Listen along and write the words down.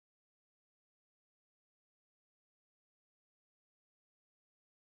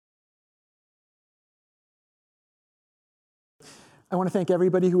I want to thank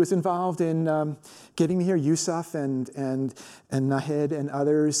everybody who was involved in getting me here, Yusuf and Nahed and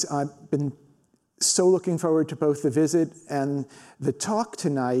others. I've been so looking forward to both the visit and the talk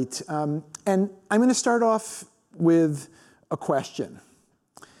tonight. And I'm going to start off with a question.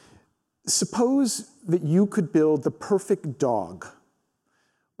 Suppose that you could build the perfect dog.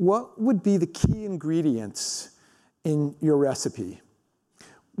 What would be the key ingredients in your recipe?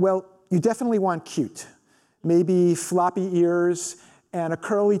 Well, you definitely want cute. Maybe floppy ears and a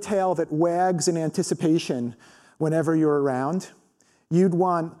curly tail that wags in anticipation whenever you're around. You'd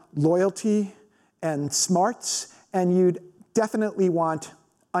want loyalty and smarts, and you'd definitely want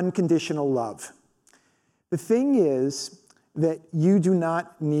unconditional love. The thing is that you do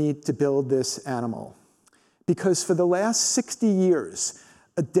not need to build this animal, because for the last 60 years,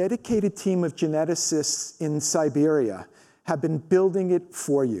 a dedicated team of geneticists in Siberia have been building it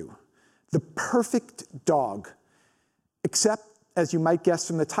for you. The perfect dog, except, as you might guess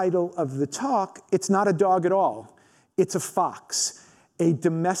from the title of the talk, it's not a dog at all. It's a fox, a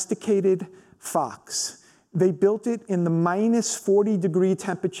domesticated fox. They built it in the minus 40-degree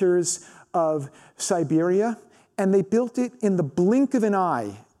temperatures of Siberia, and they built it in the blink of an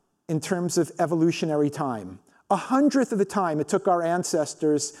eye in terms of evolutionary time. 100th of the time it took our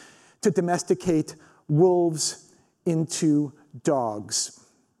ancestors to domesticate wolves into dogs.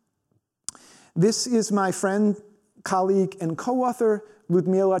 This is my friend, colleague, and co-author,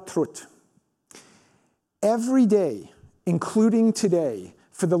 Ludmila Trut. Every day, including today,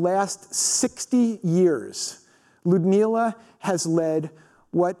 for the last 60 years, Ludmila has led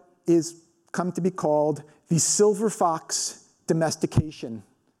what is come to be called the silver fox domestication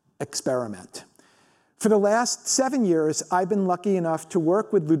experiment. For the last 7 years, I've been lucky enough to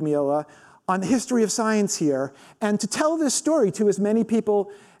work with Ludmila on the history of science here and to tell this story to as many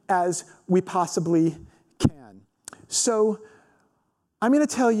people as we possibly can. So I'm going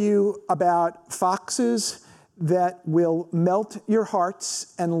to tell you about foxes that will melt your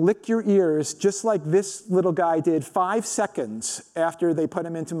hearts and lick your ears, just like this little guy did 5 seconds after they put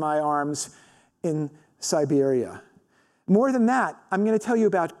him into my arms in Siberia. More than that, I'm going to tell you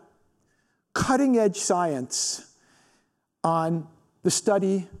about cutting-edge science on the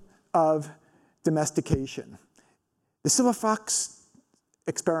study of domestication. The silver fox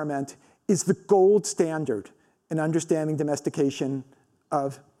experiment is the gold standard in understanding domestication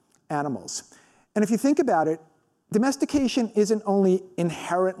of animals. And if you think about it, domestication isn't only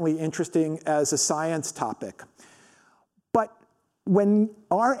inherently interesting as a science topic, but when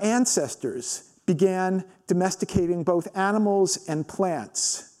our ancestors began domesticating both animals and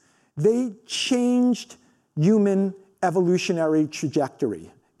plants, they changed human evolutionary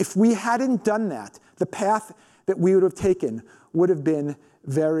trajectory. If we hadn't done that, the path that we would have taken would have been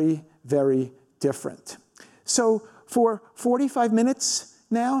very, very different. So for 45 minutes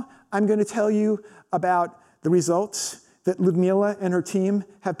now, I'm going to tell you about the results that Ludmila and her team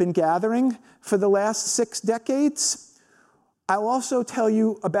have been gathering for the last 6 decades. I'll also tell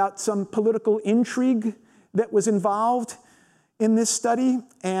you about some political intrigue that was involved in this study,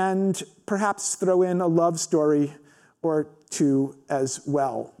 and perhaps throw in a love story or two as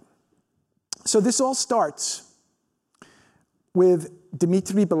well. So this all starts with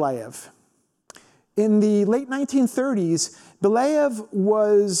Dmitry Belyaev. In the late 1930s, Belyaev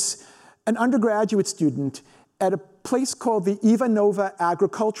was an undergraduate student at a place called the Ivanova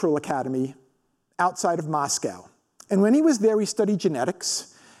Agricultural Academy outside of Moscow. And when he was there, he studied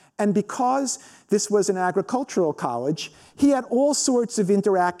genetics. And because this was an agricultural college, he had all sorts of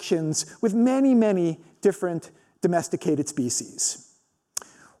interactions with many, many different domesticated species.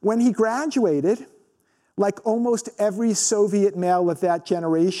 When he graduated, like almost every Soviet male of that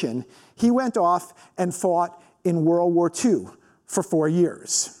generation, he went off and fought in World War II for 4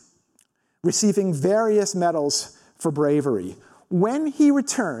 years, receiving various medals for bravery. When he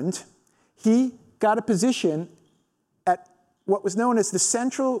returned, he got a position at what was known as the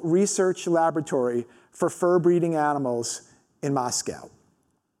Central Research Laboratory for Fur Breeding Animals in Moscow.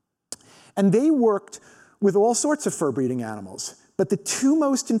 And they worked with all sorts of fur breeding animals, but the two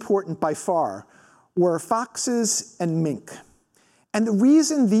most important by far were foxes and mink. And the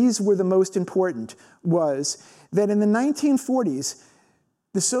reason these were the most important was that in the 1940s,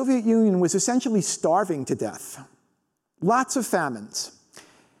 the Soviet Union was essentially starving to death. Lots of famines.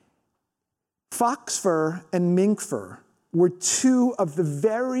 Fox fur and mink fur were two of the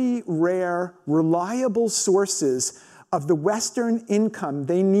very rare, reliable sources of the Western income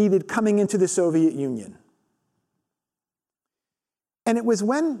they needed coming into the Soviet Union. And it was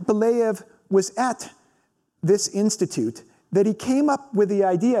when Belyaev was at this institute that he came up with the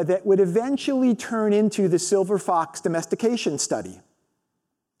idea that would eventually turn into the silver fox domestication study.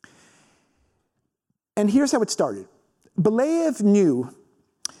 And here's how it started. Belyaev knew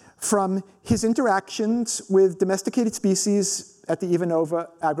from his interactions with domesticated species at the Ivanova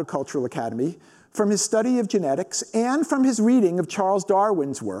Agricultural Academy, from his study of genetics, and from his reading of Charles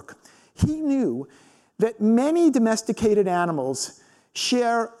Darwin's work, he knew that many domesticated animals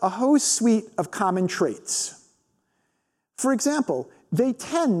share a whole suite of common traits. For example, they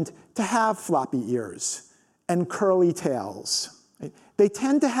tend to have floppy ears and curly tails. They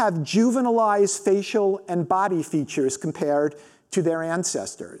tend to have juvenilized facial and body features compared to their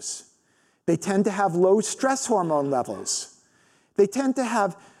ancestors. They tend to have low stress hormone levels. They tend to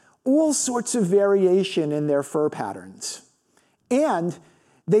have all sorts of variation in their fur patterns. And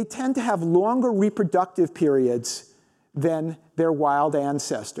they tend to have longer reproductive periods than their wild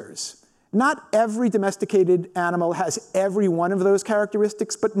ancestors. Not every domesticated animal has every one of those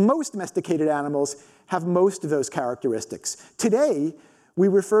characteristics, but most domesticated animals have most of those characteristics. Today, we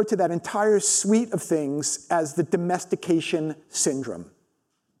refer to that entire suite of things as the domestication syndrome.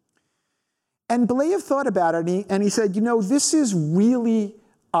 And Belyaev thought about it, and he said, you know, this is really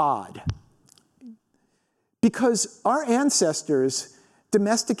odd. Because our ancestors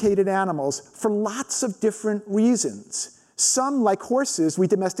domesticated animals for lots of different reasons. Some, like horses, we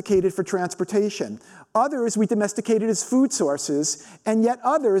domesticated for transportation. Others we domesticated as food sources, and yet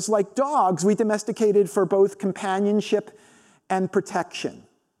others, like dogs, we domesticated for both companionship and protection.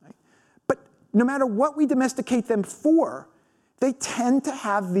 But no matter what we domesticate them for, they tend to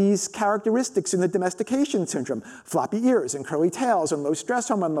have these characteristics in the domestication syndrome: floppy ears and curly tails and low stress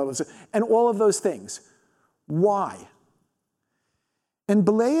hormone levels and all of those things. Why? And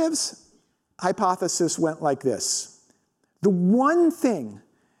Belyaev's hypothesis went like this. The one thing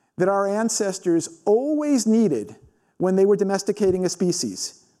that our ancestors always needed when they were domesticating a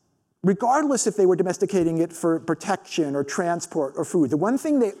species, regardless if they were domesticating it for protection or transport or food, the one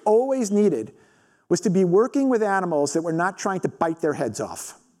thing they always needed was to be working with animals that were not trying to bite their heads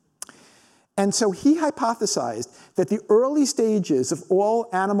off. And so he hypothesized that the early stages of all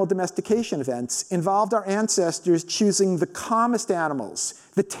animal domestication events involved our ancestors choosing the calmest animals,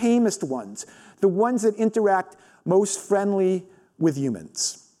 the tamest ones, the ones that interact most friendly with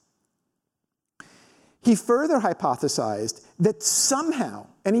humans. He further hypothesized that somehow,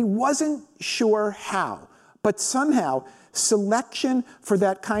 and he wasn't sure how, but somehow selection for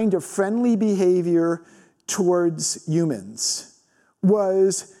that kind of friendly behavior towards humans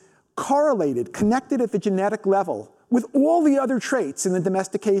was correlated, connected at the genetic level with all the other traits in the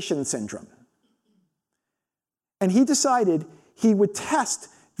domestication syndrome. And he decided he would test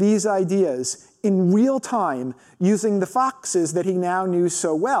these ideas in real time using the foxes that he now knew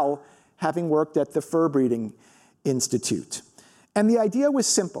so well, having worked at the Fur Breeding Institute. And the idea was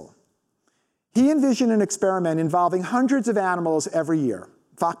simple. He envisioned an experiment involving hundreds of animals every year.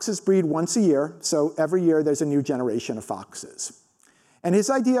 Foxes breed once a year, so every year there's a new generation of foxes. And his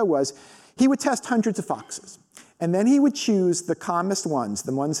idea was he would test hundreds of foxes, and then he would choose the calmest ones,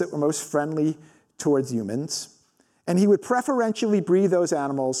 the ones that were most friendly towards humans, and he would preferentially breed those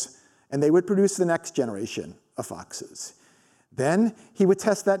animals, and they would produce the next generation of foxes. Then he would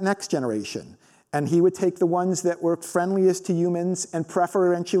test that next generation, and he would take the ones that were friendliest to humans and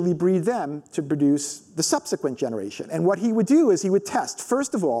preferentially breed them to produce the subsequent generation. And what he would do is he would test,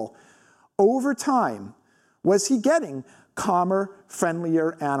 first of all, over time, was he getting calmer,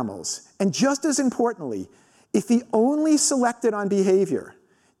 friendlier animals? And just as importantly, if he only selected on behavior,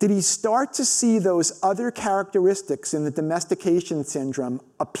 did he start to see those other characteristics in the domestication syndrome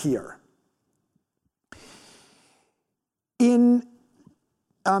appear?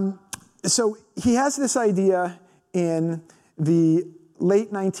 So he has this idea in the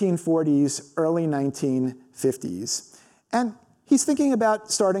late 1940s, early 1950s, and he's thinking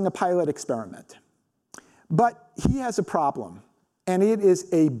about starting a pilot experiment. But he has a problem, and it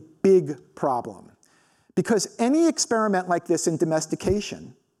is a big problem, because any experiment like this in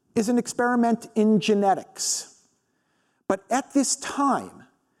domestication is an experiment in genetics. But at this time,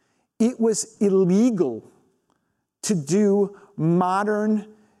 it was illegal to do modern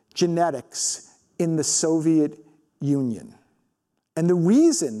genetics in the Soviet Union. And the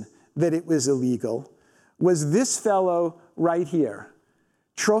reason that it was illegal was this fellow right here,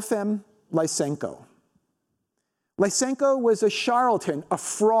 Trofim Lysenko. Lysenko was a charlatan, a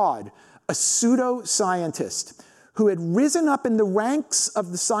fraud, a pseudo-scientist who had risen up in the ranks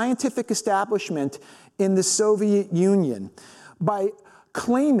of the scientific establishment in the Soviet Union by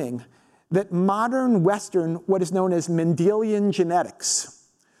claiming that modern Western, what is known as Mendelian genetics,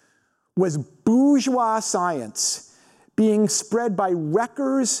 was bourgeois science being spread by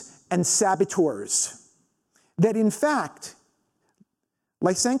wreckers and saboteurs. That in fact,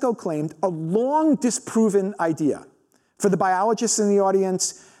 Lysenko claimed a long disproven idea. For the biologists in the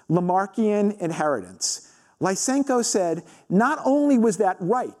audience, Lamarckian inheritance. Lysenko said not only was that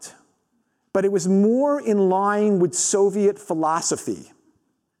right, but it was more in line with Soviet philosophy.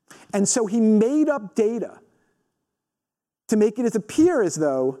 And so he made up data to make it appear as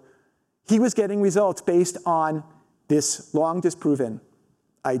though he was getting results based on this long disproven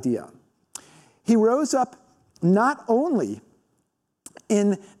idea. He rose up not only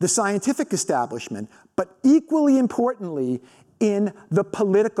in the scientific establishment, but equally importantly, in the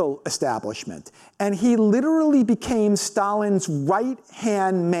political establishment. And he literally became Stalin's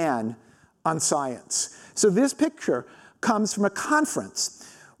right-hand man on science. So this picture comes from a conference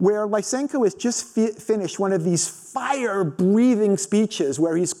where Lysenko has just finished one of these fire-breathing speeches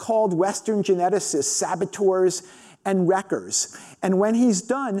where he's called Western geneticists saboteurs and wreckers. And when he's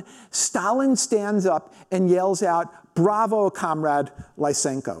done, Stalin stands up and yells out, "Bravo, Comrade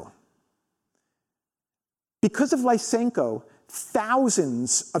Lysenko." Because of Lysenko,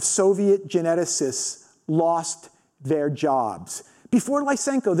 thousands of Soviet geneticists lost their jobs. Before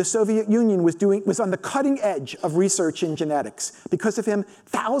Lysenko, the Soviet Union was on the cutting edge of research in genetics. Because of him,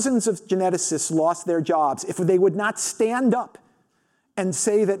 thousands of geneticists lost their jobs if they would not stand up and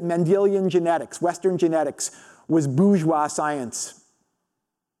say that Mendelian genetics, Western genetics, was bourgeois science.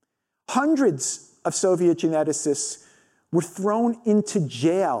 Hundreds of Soviet geneticists were thrown into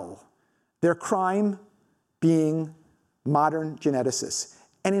jail, their crime being modern geneticists.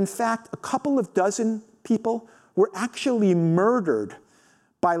 And in fact, a couple of dozen people were actually murdered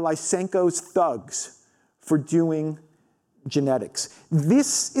by Lysenko's thugs for doing genetics.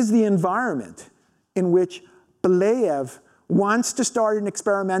 This is the environment in which Belayev wants to start an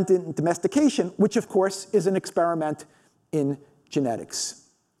experiment in domestication, which of course is an experiment in genetics.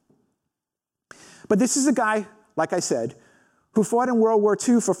 But this is a guy, like I said, who fought in World War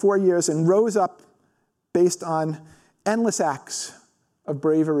II for 4 years and rose up based on endless acts of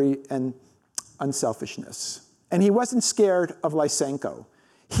bravery and unselfishness. And he wasn't scared of Lysenko.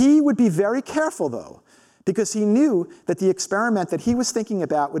 He would be very careful, though, because he knew that the experiment that he was thinking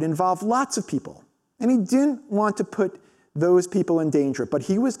about would involve lots of people. And he didn't want to put those people in danger, but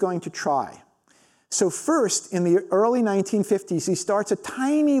he was going to try. So first, in the early 1950s, he starts a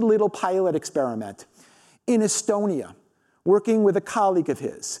tiny little pilot experiment in Estonia, working with a colleague of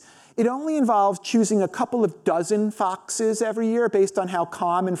his. It only involves choosing a couple of dozen foxes every year based on how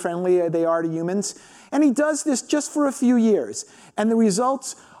calm and friendly they are to humans. And he does this just for a few years. And the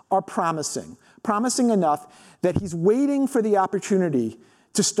results are promising. Promising enough that he's waiting for the opportunity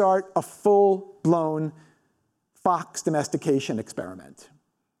to start a full-blown fox domestication experiment.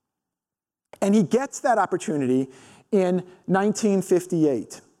 And he gets that opportunity in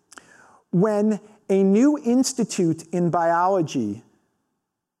 1958, when a new institute in biology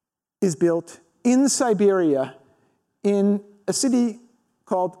is built in Siberia in a city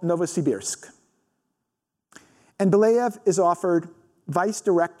called Novosibirsk. And Belayev is offered vice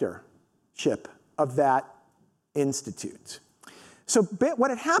directorship of that institute. So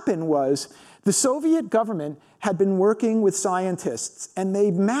what had happened was the Soviet government had been working with scientists, and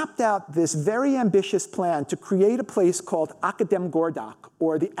they mapped out this very ambitious plan to create a place called Akademgordak,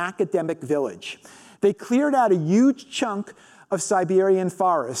 or the academic village. They cleared out a huge chunk of Siberian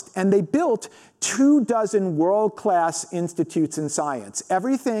forest, and they built 24 world-class institutes in science.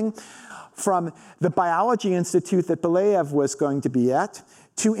 Everything from the biology institute that Belayev was going to be at,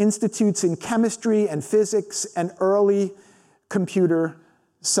 to institutes in chemistry and physics and early computer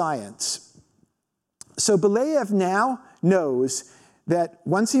science. So Belayev now knows that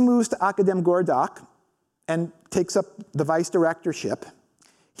once he moves to Akademgordak and takes up the vice directorship,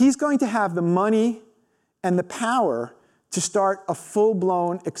 he's going to have the money and the power to start a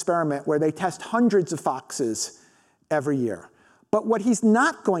full-blown experiment where they test hundreds of foxes every year. But what he's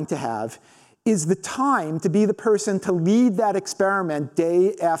not going to have is the time to be the person to lead that experiment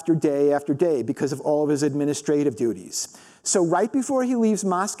day after day after day because of all of his administrative duties. So right before he leaves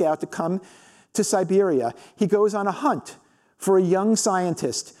Moscow to come to Siberia, he goes on a hunt for a young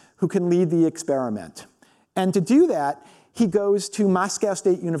scientist who can lead the experiment. And to do that, he goes to Moscow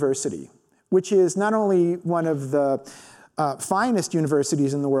State University, which is not only one of the finest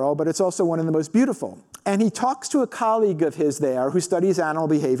universities in the world, but it's also one of the most beautiful. And he talks to a colleague of his there who studies animal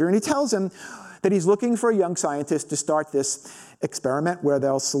behavior, and he tells him that he's looking for a young scientist to start this experiment where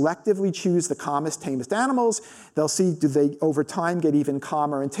they'll selectively choose the calmest, tamest animals. They'll see, do they over time get even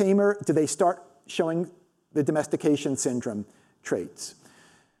calmer and tamer? Do they start showing the domestication syndrome traits?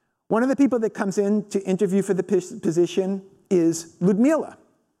 One of the people that comes in to interview for the position is Ludmila.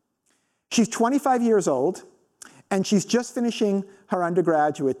 She's 25 years old, and she's just finishing her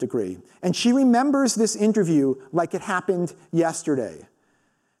undergraduate degree. And she remembers this interview like it happened yesterday.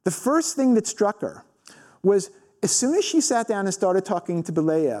 The first thing that struck her was as soon as she sat down and started talking to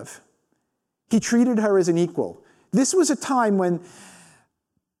Belayev, he treated her as an equal. This was a time when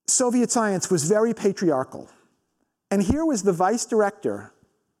Soviet science was very patriarchal. And here was the vice director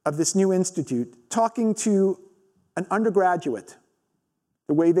of this new institute talking to an undergraduate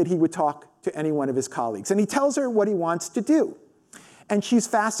the way that he would talk to any one of his colleagues. And he tells her what he wants to do. And she's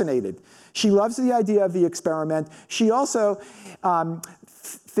fascinated. She loves the idea of the experiment. She also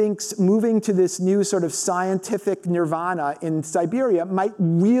thinks moving to this new sort of scientific nirvana in Siberia might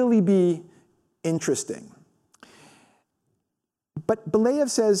really be interesting. But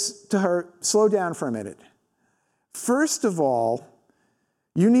Belayev says to her, slow down for a minute. First of all,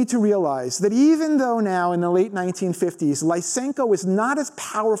 you need to realize that even though now in the late 1950s, Lysenko is not as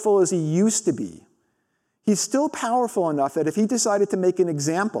powerful as he used to be, he's still powerful enough that if he decided to make an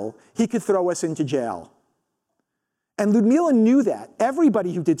example, he could throw us into jail. And Ludmila knew that.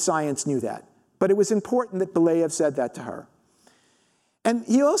 Everybody who did science knew that. But it was important that Belayev said that to her. And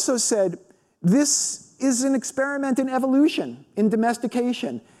he also said, this is an experiment in evolution, in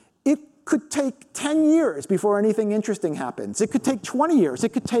domestication. It could take 10 years before anything interesting happens. It could take 20 years. It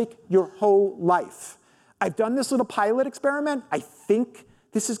could take your whole life. I've done this little pilot experiment. I think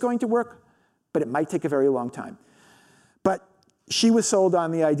this is going to work, but it might take a very long time. But she was sold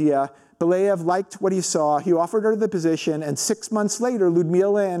on the idea. Belayev liked what he saw. He offered her the position, and 6 months later,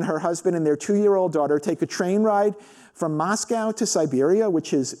 Ludmila and her husband and their 2-year-old daughter take a train ride from Moscow to Siberia,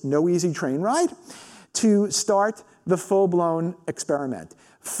 which is no easy train ride, to start the full-blown experiment.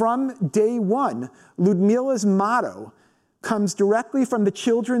 From day one, Ludmila's motto comes directly from the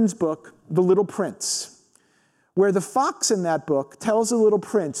children's book, The Little Prince, where the fox in that book tells the little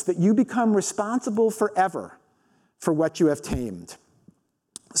prince that you become responsible forever for what you have tamed.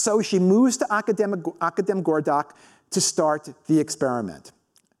 So she moves to Akademgordak to start the experiment.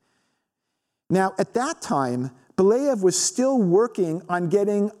 Now, at that time, Belayev was still working on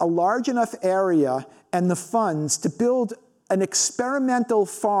getting a large enough area and the funds to build an experimental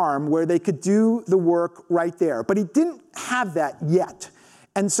farm where they could do the work right there. But he didn't have that yet.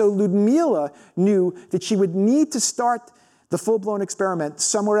 And so Ludmila knew that she would need to start the full-blown experiment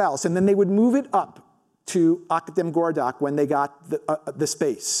somewhere else, and then they would move it up to Akademgordak when they got the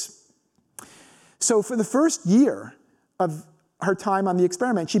space. So for the first year of her time on the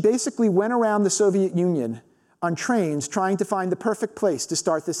experiment, she basically went around the Soviet Union on trains trying to find the perfect place to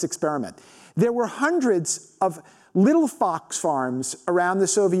start this experiment. There were hundreds of little fox farms around the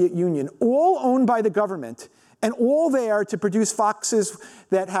Soviet Union, all owned by the government, and all there to produce foxes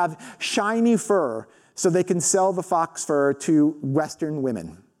that have shiny fur so they can sell the fox fur to Western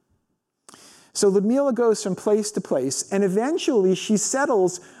women. So Ludmila goes from place to place, and eventually she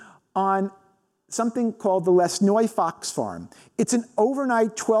settles on something called the Lesnoy Fox Farm. It's an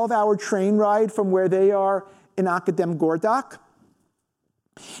overnight 12-hour train ride from where they are in Akademgordak.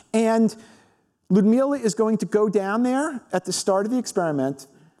 And Ludmila is going to go down there at the start of the experiment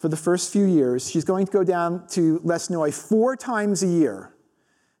for the first few years. She's going to go down to Lesnoy 4 times a year,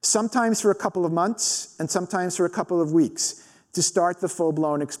 sometimes for a couple of months and sometimes for a couple of weeks, to start the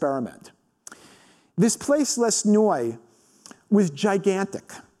full-blown experiment. This place, Lesnoy, was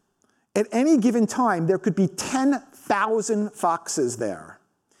gigantic. At any given time, there could be 10,000 foxes there.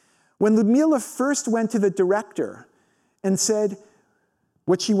 When Ludmila first went to the director and said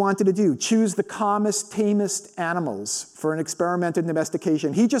what she wanted to do, choose the calmest, tamest animals for an experiment in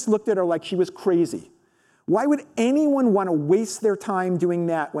domestication, he just looked at her like she was crazy. Why would anyone want to waste their time doing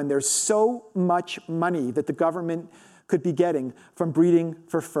that when there's so much money that the government could be getting from breeding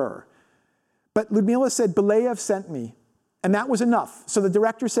for fur? But Ludmila said, Belayev sent me, and that was enough. So the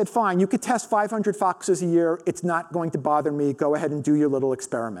director said, fine, you could test 500 foxes a year. It's not going to bother me. Go ahead and do your little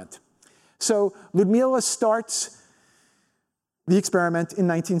experiment. So Ludmila starts the experiment in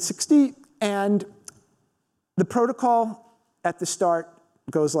 1960, and the protocol at the start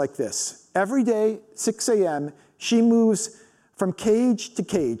goes like this. Every day, 6 a.m., she moves from cage to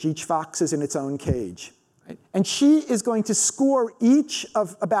cage. Each fox is in its own cage. And she is going to score each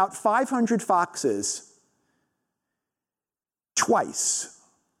of about 500 foxes twice.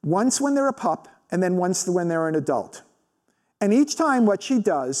 Once when they're a pup, and then once when they're an adult. And each time what she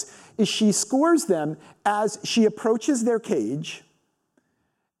does is she scores them as she approaches their cage,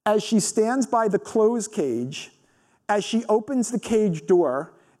 as she stands by the closed cage, as she opens the cage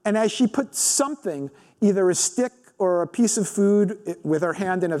door, and as she puts something, either a stick or a piece of food with her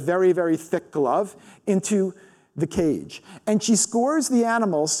hand in a very, very thick glove into the cage. And she scores the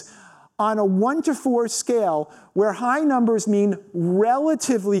animals on a 1 to 4 scale, where high numbers mean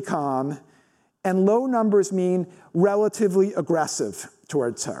relatively calm and low numbers mean relatively aggressive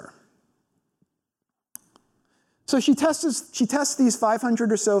towards her. So she tests these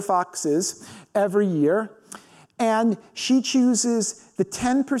 500 or so foxes every year, and she chooses the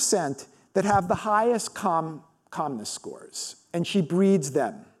 10% that have the highest calmness scores, and she breeds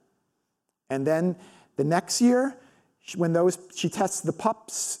them. And then the next year, she tests the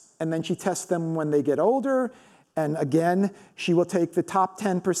pups, and then she tests them when they get older, and again, she will take the top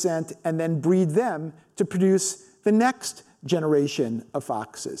 10% and then breed them to produce the next generation of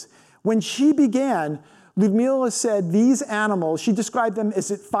foxes. When she began, Ludmila said these animals, she described them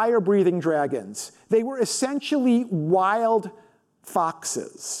as fire-breathing dragons. They were essentially wild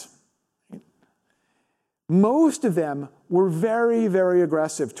foxes. Most of them were very, very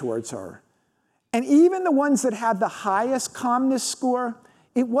aggressive towards her. And even the ones that had the highest calmness score,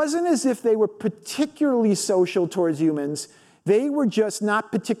 it wasn't as if they were particularly social towards humans. They were just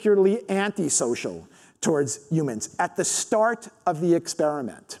not particularly antisocial towards humans at the start of the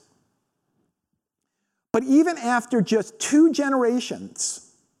experiment. But even after just 2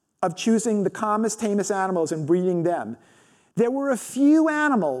 generations of choosing the calmest, tamest animals and breeding them, there were a few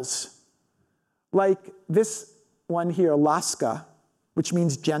animals, like this one here, Laska, which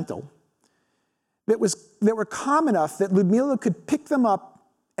means gentle, that were calm enough that Ludmila could pick them up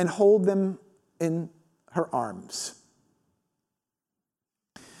and hold them in her arms.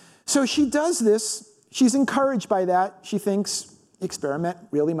 So she does this. She's encouraged by that. She thinks the experiment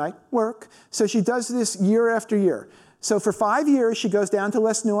really might work. So she does this year after year. So for 5 years, she goes down to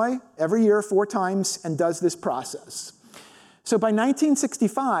Lesnoy every year 4 times and does this process. So by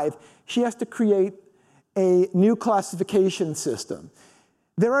 1965, she has to create a new classification system.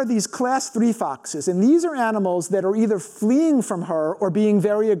 There are these class 3 foxes, and these are animals that are either fleeing from her or being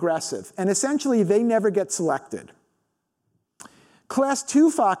very aggressive, and essentially they never get selected. Class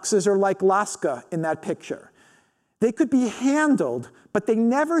 2 foxes are like Laska in that picture. They could be handled, but they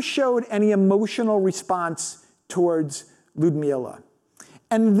never showed any emotional response towards Ludmila.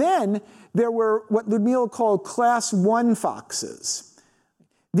 And then there were what Ludmila called class 1 foxes.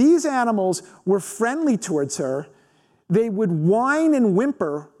 These animals were friendly towards her. They would whine and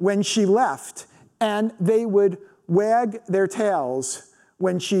whimper when she left, and they would wag their tails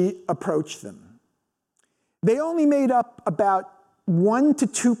when she approached them. They only made up about 1 to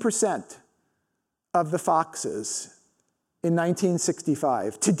 2% of the foxes in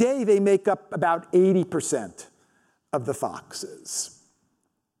 1965. Today, they make up about 80% of the foxes.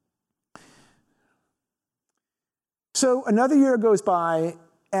 So another year goes by,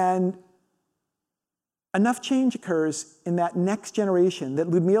 and enough change occurs in that next generation that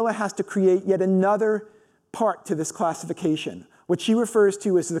Ludmila has to create yet another part to this classification, what she refers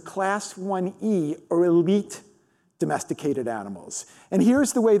to as the class 1E, or elite domesticated animals. And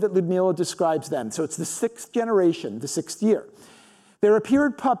here's the way that Ludmila describes them. So it's the 6th generation, the 6th year. There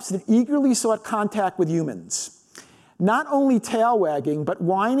appeared pups that eagerly sought contact with humans, not only tail wagging, but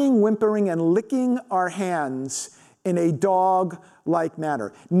whining, whimpering, and licking our hands in a dog-like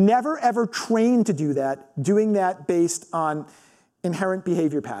manner. Never ever trained to do that, doing that based on inherent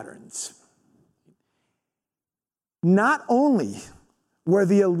behavior patterns. Not only were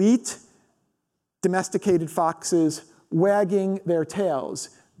the elite domesticated foxes wagging their tails,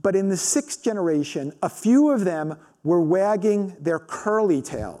 but in the 6th generation, a few of them were wagging their curly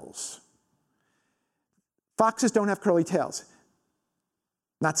tails. Foxes don't have curly tails,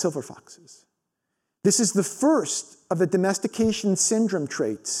 not silver foxes. This is the first of the domestication syndrome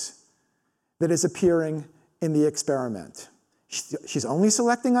traits that is appearing in the experiment. She's only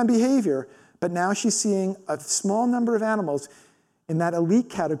selecting on behavior, but now she's seeing a small number of animals in that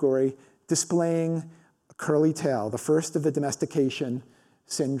elite category displaying a curly tail, the first of the domestication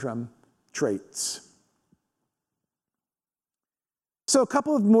syndrome traits. So a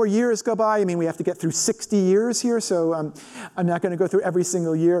couple of more years go by. I mean, we have to get through 60 years here, so I'm not going to go through every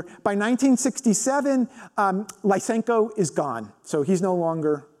single year. By 1967, Lysenko is gone, so he's no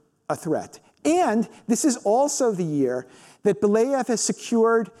longer a threat. And this is also the year that Belyaev has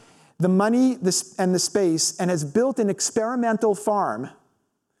secured the money and the space and has built an experimental farm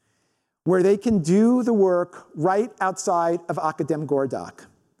where they can do the work right outside of Akademgordak.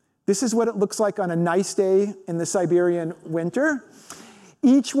 This is what it looks like on a nice day in the Siberian winter.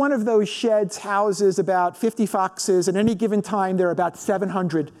 Each one of those sheds houses about 50 foxes. At any given time, there are about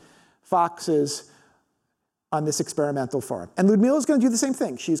 700 foxes on this experimental farm. And Ludmila is going to do the same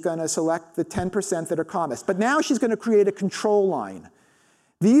thing. She's going to select the 10% that are calmest. But now she's going to create a control line.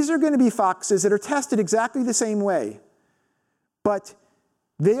 These are going to be foxes that are tested exactly the same way. But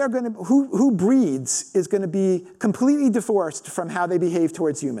they are going to, who breeds is going to be completely divorced from how they behave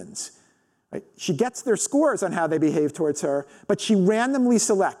towards humans. Right? She gets their scores on how they behave towards her, but she randomly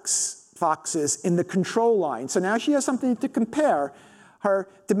selects foxes in the control line. So now she has something to compare her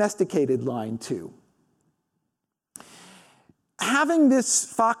domesticated line to. Having this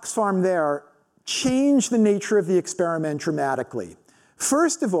fox farm there changed the nature of the experiment dramatically.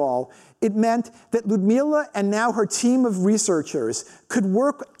 First of all, it meant that Ludmila and now her team of researchers could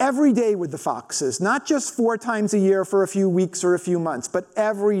work every day with the foxes, not just 4 times a year for a few weeks or a few months, but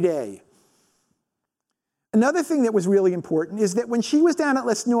every day. Another thing that was really important is that when she was down at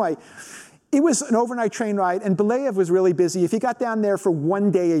Lesnoy, it was an overnight train ride, and Belayev was really busy. If he got down there for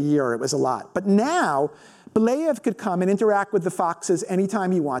 1 day a year, it was a lot. But now, Belayev could come and interact with the foxes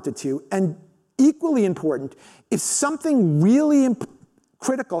anytime he wanted to, and equally important, if something really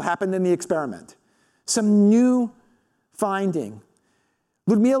critical happened in the experiment, some new finding,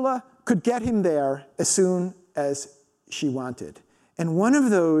 Ludmila could get him there as soon as she wanted. And one of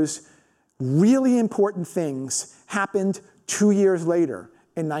those really important things happened 2 years later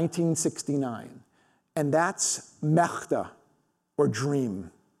in 1969, and that's Mechta, or dream.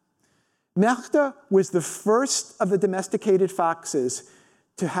 Mechta was the first of the domesticated foxes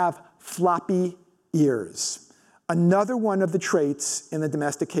to have floppy ears, another one of the traits in the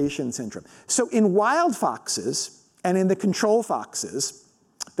domestication syndrome. So in wild foxes and in the control foxes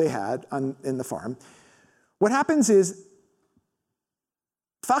they had in the farm, what happens is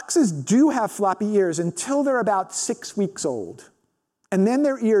foxes do have floppy ears until they're about 6 weeks old. And then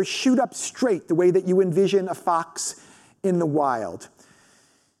their ears shoot up straight the way that you envision a fox in the wild.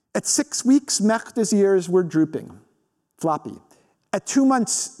 At 6 weeks, Mechta's ears were drooping, floppy. At 2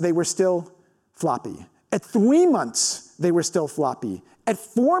 months, they were still floppy. At 3 months, they were still floppy. At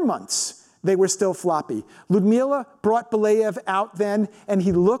 4 months, they were still floppy. Ludmila brought Belayev out then, and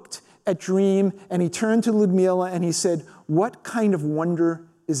he looked at Dream, and he turned to Ludmila, and he said, "What kind of wonder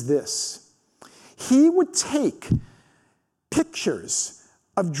is this?" He would take pictures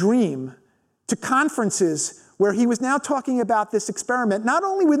of Dream to conferences where he was now talking about this experiment, not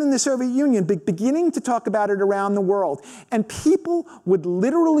only within the Soviet Union, but beginning to talk about it around the world. And people would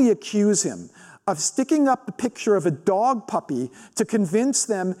literally accuse him of sticking up a picture of a dog puppy to convince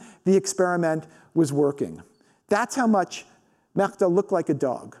them the experiment was working. That's how much Mechta looked like a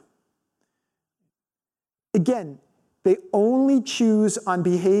dog. Again, they only choose on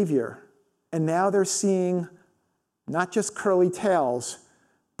behavior, and now they're seeing not just curly tails,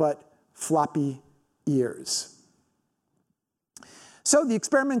 but floppy ears. So the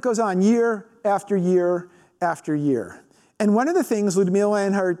experiment goes on year after year after year. And one of the things Ludmila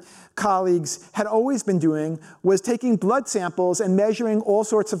and her colleagues had always been doing was taking blood samples and measuring all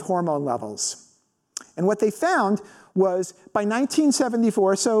sorts of hormone levels. And what they found was by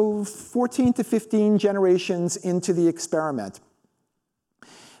 1974, so 14 to 15 generations into the experiment,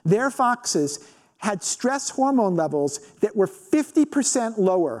 their foxes had stress hormone levels that were 50%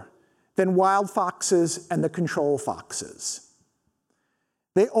 lower than wild foxes and the control foxes.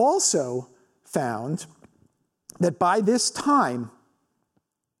 They also found that by this time,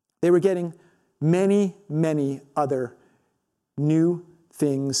 they were getting many, many other new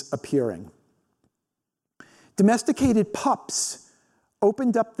things appearing. Domesticated pups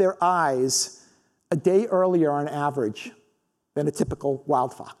opened up their eyes a day earlier on average than a typical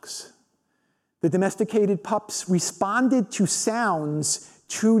wild fox. The domesticated pups responded to sounds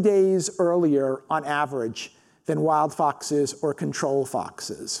 2 days earlier on average than wild foxes or control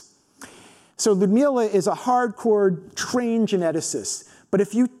foxes. So Ludmila is a hardcore trained geneticist, but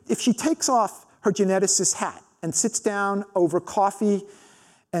if she takes off her geneticist hat and sits down over coffee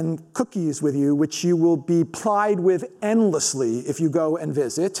and cookies with you, which you will be plied with endlessly if you go and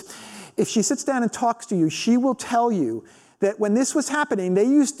visit, if she sits down and talks to you, she will tell you that when this was happening, they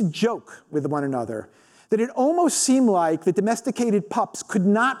used to joke with one another, that it almost seemed like the domesticated pups could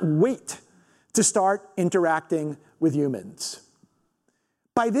not wait to start interacting with humans.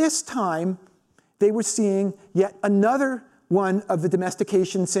 By this time, they were seeing yet another one of the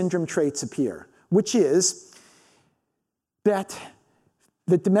domestication syndrome traits appear, which is that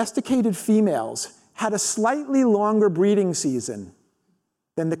the domesticated females had a slightly longer breeding season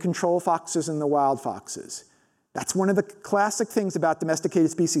than the control foxes and the wild foxes. That's one of the classic things about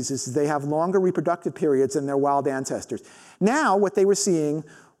domesticated species is they have longer reproductive periods than their wild ancestors. Now, what they were seeing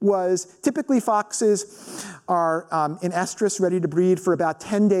was typically foxes are in estrus, ready to breed for about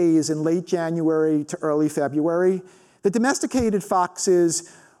 10 days in late January to early February. The domesticated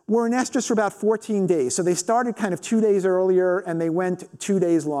foxes were in estrus for about 14 days. So they started kind of 2 days earlier and they went 2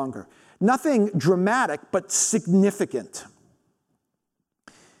 days longer. Nothing dramatic, but significant.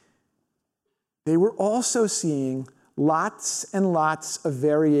 They were also seeing lots and lots of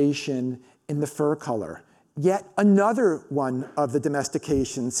variation in the fur color. Yet another one of the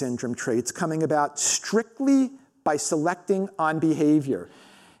domestication syndrome traits coming about strictly by selecting on behavior.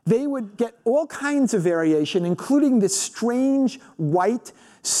 They would get all kinds of variation, including this strange white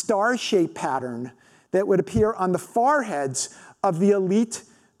star-shaped pattern that would appear on the foreheads of the elite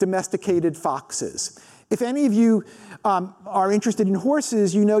domesticated foxes. If any of you are interested in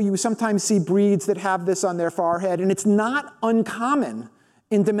horses, you know you sometimes see breeds that have this on their forehead, and it's not uncommon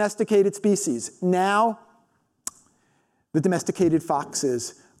in domesticated species. Now, the domesticated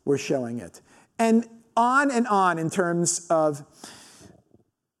foxes were showing it. And on in terms of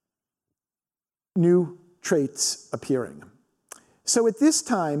new traits appearing. So at this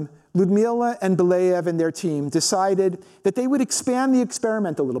time, Lyudmila and Belyaev and their team decided that they would expand the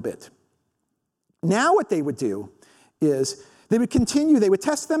experiment a little bit. Now what they would do is they would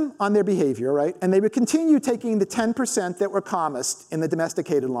test them on their behavior, right? And they would continue taking the 10% that were calmest in the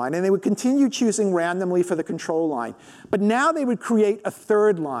domesticated line, and they would continue choosing randomly for the control line. But now they would create a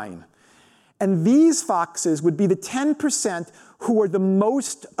third line. And these foxes would be the 10% who were the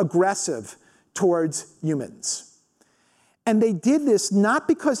most aggressive towards humans. And they did this not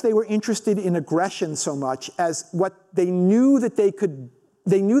because they were interested in aggression so much as what they knew that they could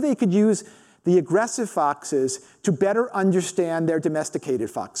use the aggressive foxes to better understand their domesticated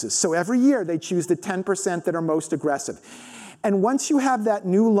foxes. So every year they choose the 10% that are most aggressive. And once you have that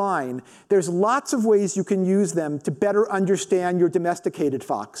new line, there's lots of ways you can use them to better understand your domesticated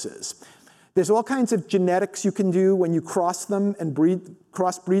foxes. There's all kinds of genetics you can do when you cross them and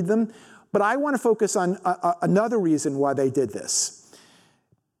crossbreed them. But I want to focus on another reason why they did this.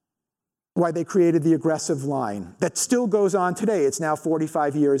 Why they created the aggressive line that still goes on today. It's now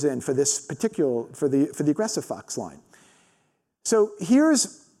 45 years in for this particular, for the aggressive fox line. So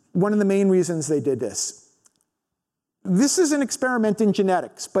here's one of the main reasons they did this. This is an experiment in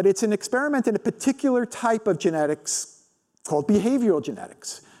genetics, but it's an experiment in a particular type of genetics called behavioral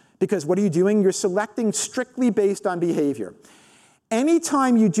genetics. Because what are you doing? You're selecting strictly based on behavior.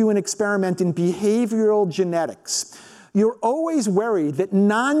 Anytime you do an experiment in behavioral genetics, you're always worried that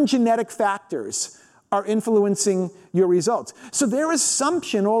non-genetic factors are influencing your results. So their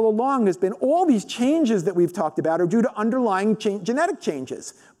assumption all along has been all these changes that we've talked about are due to underlying genetic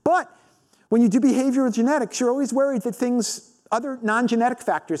changes. But when you do behavioral genetics, you're always worried that other non-genetic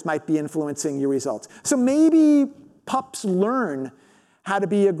factors might be influencing your results. So maybe pups learn how to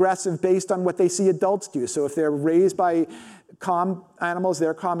be aggressive based on what they see adults do. So if they're raised by calm animals,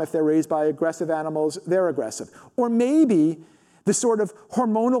 they're calm. If they're raised by aggressive animals, they're aggressive. Or maybe the sort of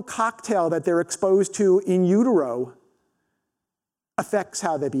hormonal cocktail that they're exposed to in utero affects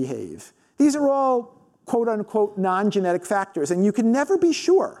how they behave. These are all quote-unquote non-genetic factors, and you can never be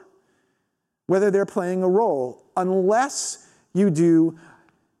sure whether they're playing a role unless you do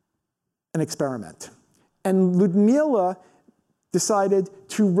an experiment. And Lyudmila decided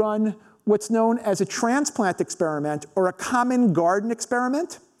to run what's known as a transplant experiment or a common garden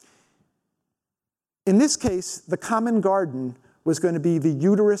experiment. In this case, the common garden was going to be the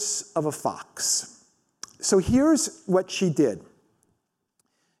uterus of a fox. So here's what she did.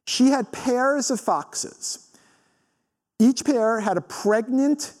 She had pairs of foxes. Each pair had a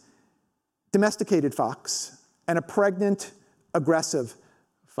pregnant domesticated fox and a pregnant aggressive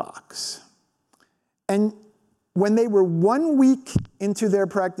fox. And when they were 1 week into their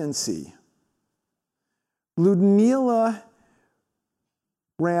pregnancy, Lyudmila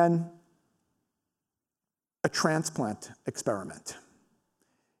ran a transplant experiment.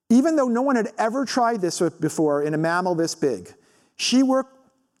 Even though no one had ever tried this before in a mammal this big, she worked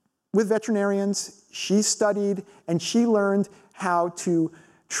with veterinarians, she studied, and she learned how to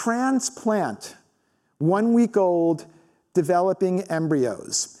transplant 1-week-old developing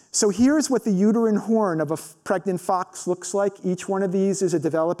embryos. So here's what the uterine horn of a pregnant fox looks like. Each one of these is a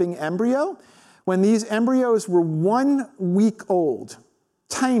developing embryo. When these embryos were 1 week old,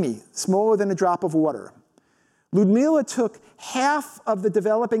 tiny, smaller than a drop of water, Lyudmila took half of the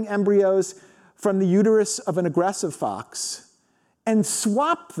developing embryos from the uterus of an aggressive fox and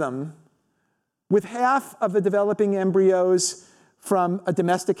swapped them with half of the developing embryos from a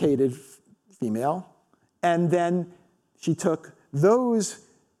domesticated female. And then she took those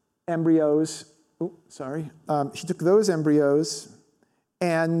embryos, she took those embryos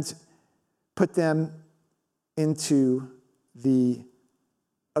and put them into the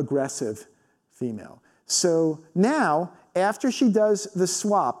aggressive female. So now, after she does the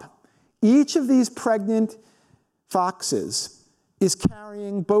swap, each of these pregnant foxes is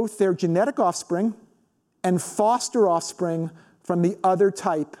carrying both their genetic offspring and foster offspring from the other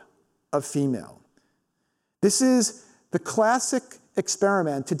type of female. This is the classic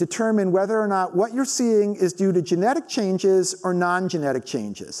experiment to determine whether or not what you're seeing is due to genetic changes or non-genetic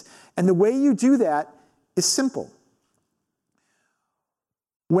changes. And the way you do that is simple.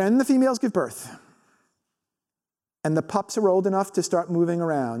 When the females give birth and the pups are old enough to start moving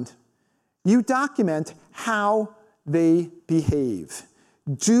around, you document how they behave.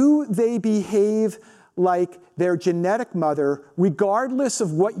 Do they behave like their genetic mother, regardless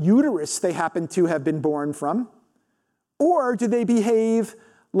of what uterus they happen to have been born from? Or do they behave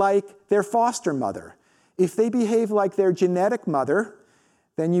like their foster mother? If they behave like their genetic mother,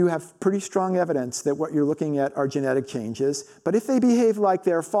 then you have pretty strong evidence that what you're looking at are genetic changes. But if they behave like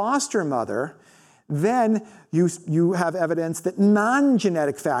their foster mother, then you have evidence that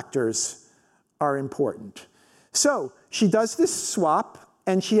non-genetic factors are important. So she does this swap,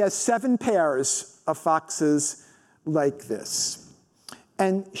 and she has 7 pairs of foxes like this.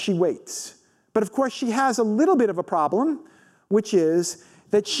 And she waits. But of course, she has a little bit of a problem, which is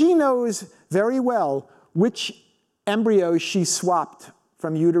that she knows very well which embryos she swapped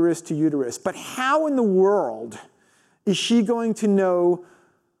from uterus to uterus. But how in the world is she going to know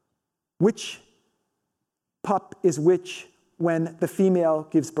which pup is which when the female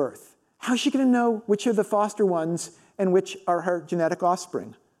gives birth? How is she going to know which are the foster ones and which are her genetic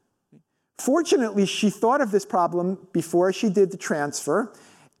offspring? Fortunately, she thought of this problem before she did the transfer,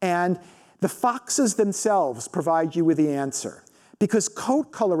 and the foxes themselves provide you with the answer. Because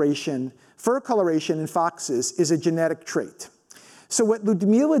coat coloration, fur coloration in foxes is a genetic trait. So what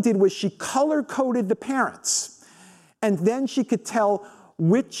Ludmila did was she color-coded the parents, and then she could tell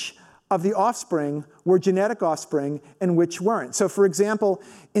which of the offspring were genetic offspring and which weren't. So for example,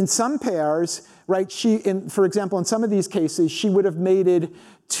 in some pairs, right, for example, in some of these cases, she would have mated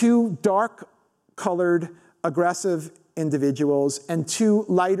 2 dark-colored aggressive individuals and 2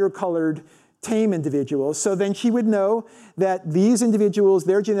 lighter-colored tame individuals. So then she would know that these individuals,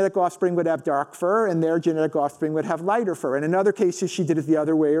 their genetic offspring would have dark fur and their genetic offspring would have lighter fur. And in other cases, she did it the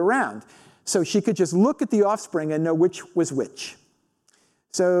other way around. So she could just look at the offspring and know which was which.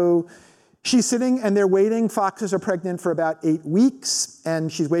 So she's sitting and they're waiting. Foxes are pregnant for about 8 weeks, and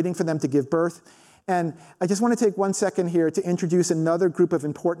she's waiting for them to give birth. And I just want to take 1 second here to introduce another group of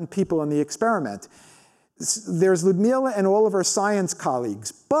important people in the experiment. There's Ludmila and all of her science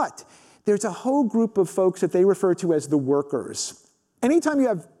colleagues, but there's a whole group of folks that they refer to as the workers. Anytime you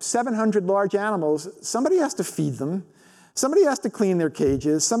have 700 large animals, somebody has to feed them. Somebody has to clean their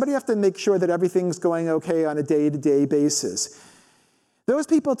cages. Somebody has to make sure that everything's going okay on a day-to-day basis. Those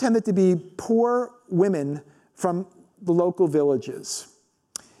people tended to be poor women from the local villages.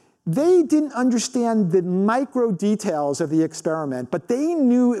 They didn't understand the micro details of the experiment, but they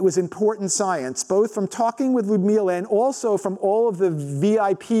knew it was important science, both from talking with Ludmila and also from all of the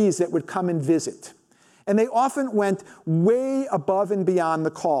VIPs that would come and visit. And they often went way above and beyond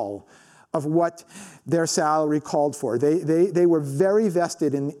the call of what their salary called for. They were very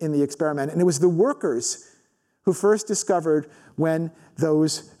vested in the experiment. And it was the workers who first discovered when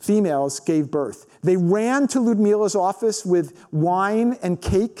those females gave birth. They ran to Ludmila's office with wine and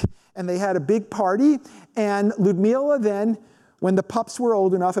cake, and they had a big party. And Ludmila then, when the pups were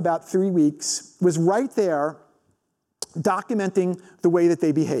old enough, about 3 weeks, was right there documenting the way that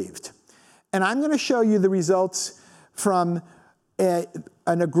they behaved. And I'm going to show you the results from an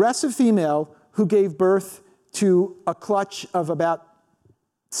aggressive female who gave birth to a clutch of about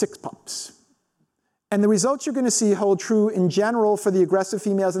 6 pups. And the results you're going to see hold true in general for the aggressive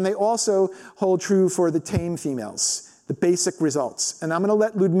females, and they also hold true for the tame females, the basic results. And I'm going to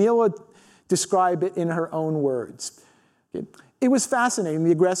let Ludmila describe it in her own words. Okay. It was fascinating.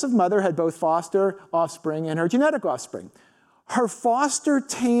 The aggressive mother had both foster offspring and her genetic offspring. Her foster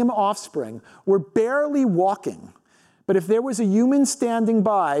tame offspring were barely walking, but if there was a human standing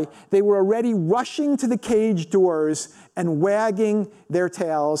by, they were already rushing to the cage doors and wagging their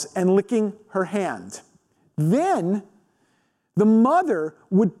tails and licking her hand. Then the mother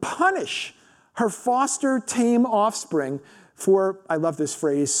would punish her foster tame offspring for, I love this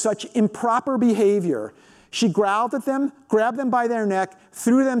phrase, such improper behavior. She growled at them, grabbed them by their neck,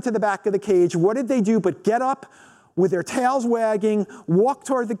 threw them to the back of the cage. What did they do but get up with their tails wagging, walk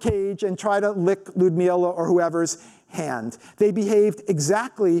toward the cage, and try to lick Ludmila or whoever's hand? They behaved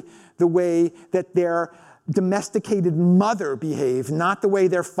exactly the way that their domesticated mother behaved, not the way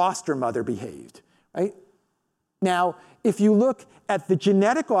their foster mother behaved, right? Now, if you look at the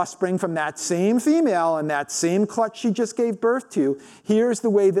genetic offspring from that same female and that same clutch she just gave birth to, here's the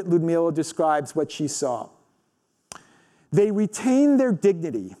way that Ludmila describes what she saw. They retain their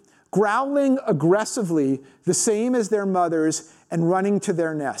dignity, growling aggressively, the same as their mothers, and running to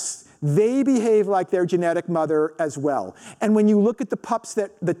their nests. They behave like their genetic mother as well. And when you look at the pups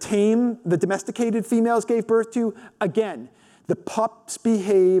that the domesticated females gave birth to, again, the pups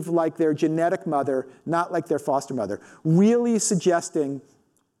behave like their genetic mother, not like their foster mother, really suggesting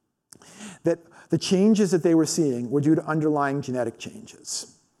that the changes that they were seeing were due to underlying genetic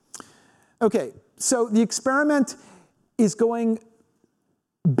changes. Okay, so the experiment is going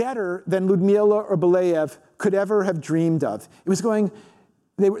better than Ludmila or Belyaev could ever have dreamed of. It was going,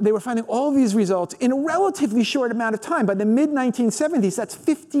 they were finding all these results in a relatively short amount of time. By the mid-1970s, that's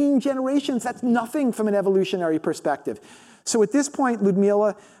 15 generations. That's nothing from an evolutionary perspective. So at this point,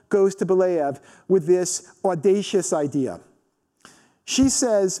 Ludmila goes to Belyaev with this audacious idea. She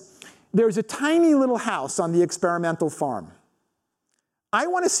says, there's a tiny little house on the experimental farm. I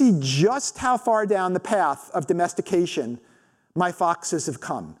want to see just how far down the path of domestication my foxes have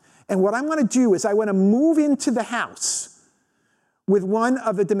come. And what I'm going to do is I want to move into the house with one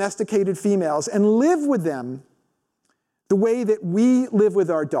of the domesticated females and live with them the way that we live with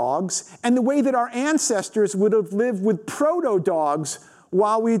our dogs and the way that our ancestors would have lived with proto-dogs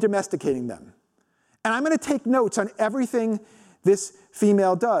while we were domesticating them. And I'm going to take notes on everything this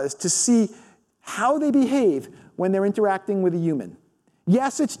female does to see how they behave when they're interacting with a human.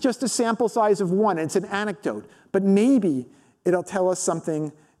 Yes, it's just a sample size of one, and it's an anecdote, but maybe it'll tell us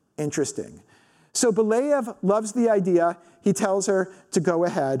something interesting. So Belyaev loves the idea. He tells her to go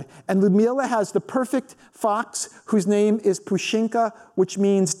ahead. And Ludmila has the perfect fox whose name is Pushinka, which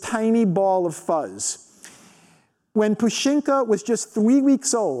means tiny ball of fuzz. When Pushinka was just 3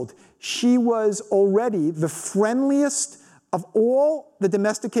 weeks old, she was already the friendliest of all the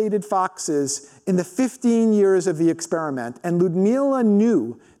domesticated foxes in the 15 years of the experiment. And Ludmila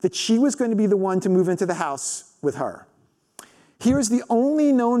knew that she was going to be the one to move into the house with her. Here's the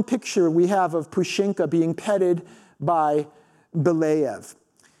only known picture we have of Pushinka being petted by Belyaev.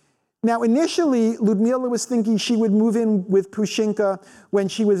 Now, initially, Ludmila was thinking she would move in with Pushinka when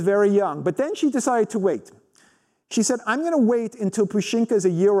she was very young, but then she decided to wait. She said, I'm going to wait until Pushinka is a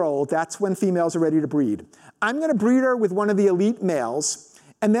year old. That's when females are ready to breed. I'm going to breed her with one of the elite males,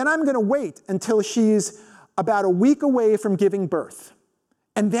 and then I'm going to wait until she's about a week away from giving birth.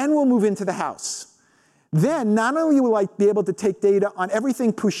 And then we'll move into the house. Then, not only will I be able to take data on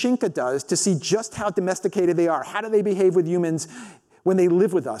everything Pushinka does to see just how domesticated they are, how do they behave with humans when they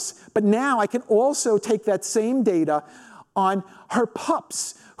live with us, but now I can also take that same data on her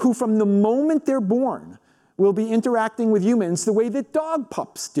pups, who from the moment they're born will be interacting with humans the way that dog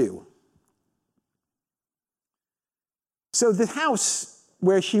pups do. So the house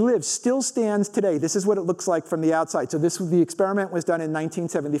where she lives still stands today. This is what it looks like from the outside. So the experiment was done in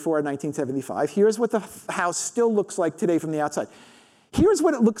 1974 and 1975. Here's what the house still looks like today from the outside. Here's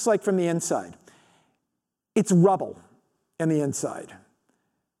what it looks like from the inside. It's rubble on the inside.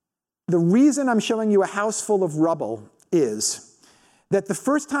 The reason I'm showing you a house full of rubble is that the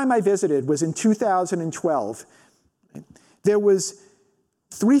first time I visited was in 2012. There was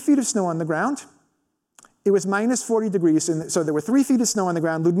 3 feet of snow on the ground. It was minus 40 degrees, and so there were 3 feet of snow on the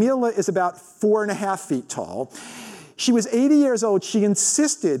ground. Ludmila is about 4.5 feet tall. She was 80 years old. She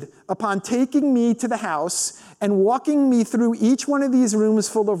insisted upon taking me to the house and walking me through each one of these rooms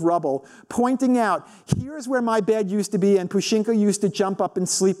full of rubble, pointing out, here's where my bed used to be and Pushinka used to jump up and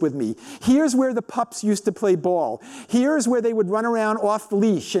sleep with me. Here's where the pups used to play ball. Here's where they would run around off the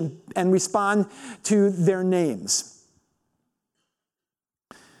leash and respond to their names.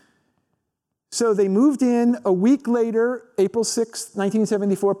 So they moved in. A week later, April 6,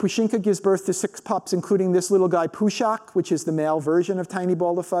 1974, Pushinka gives birth to 6 pups, including this little guy, Pushak, which is the male version of Tiny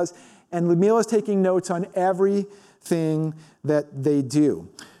Ball of Fuzz. And Ludmila is taking notes on everything that they do.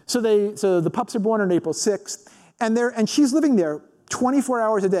 So the pups are born on April 6th, and she's living there 24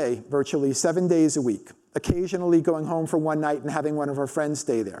 hours a day, virtually 7 days a week, occasionally going home for one night and having one of her friends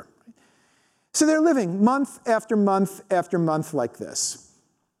stay there. So they're living month after month after month like this.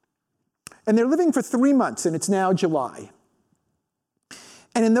 And they're living for 3 months, and it's now July.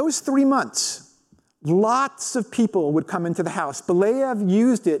 And in those 3 months, lots of people would come into the house. Belyaev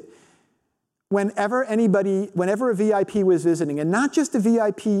used it whenever a VIP was visiting, and not just a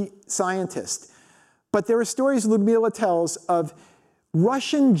VIP scientist, but there are stories Ludmila tells of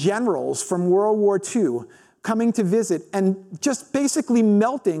Russian generals from World War II coming to visit and just basically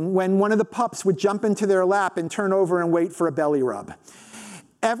melting when one of the pups would jump into their lap and turn over and wait for a belly rub.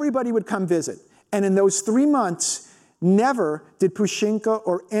 Everybody would come visit. And in those 3 months, never did Pushinka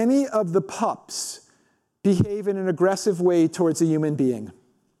or any of the pups behave in an aggressive way towards a human being.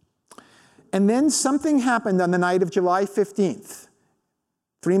 And then something happened on the night of July 15th,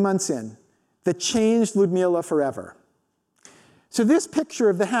 3 months in, that changed Ludmila forever. So this picture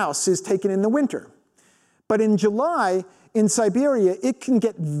of the house is taken in the winter. But in July, in Siberia, it can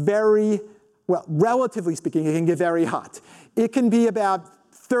get very, well, relatively speaking, it can get very hot. It can be about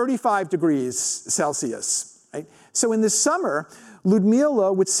 35 degrees Celsius. Right? So in the summer,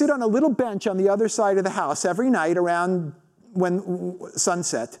 Ludmila would sit on a little bench on the other side of the house every night around when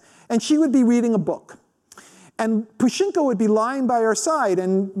sunset, and she would be reading a book. And Pushinka would be lying by her side,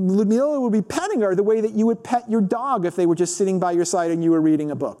 and Ludmila would be petting her the way that you would pet your dog if they were just sitting by your side and you were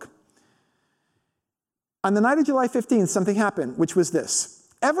reading a book. On the night of July 15th, something happened, which was this.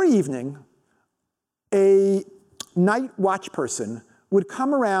 Every evening, a night watch person would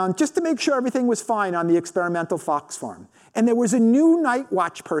come around just to make sure everything was fine on the experimental fox farm. And there was a new night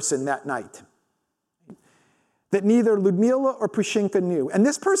watch person that night that neither Ludmila or Pushinka knew. And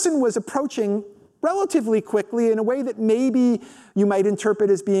this person was approaching relatively quickly in a way that maybe you might interpret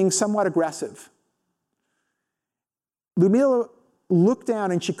as being somewhat aggressive. Ludmila looked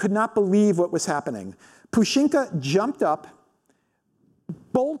down and she could not believe what was happening. Pushinka jumped up,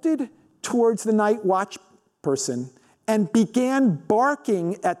 bolted towards the night watch person, and began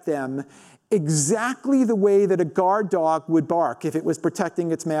barking at them exactly the way that a guard dog would bark if it was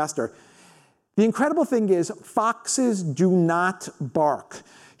protecting its master. The incredible thing is, foxes do not bark.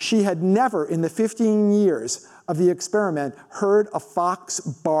 She had never, in the 15 years of the experiment, heard a fox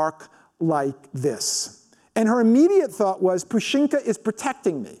bark like this. And her immediate thought was, Pushinka is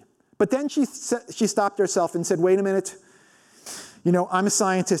protecting me. But then she stopped herself and said, wait a minute. You know, I'm a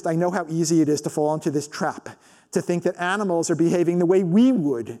scientist. I know how easy it is to fall into this trap, to think that animals are behaving the way we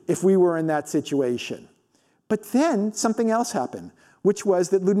would if we were in that situation. But then something else happened, which was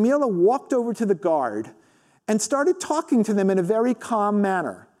that Ludmila walked over to the guard and started talking to them in a very calm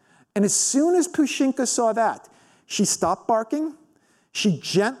manner. And as soon as Pushinka saw that, she stopped barking, she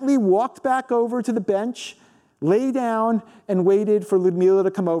gently walked back over to the bench, lay down, and waited for Ludmila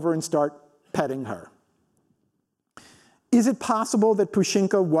to come over and start petting her. Is it possible that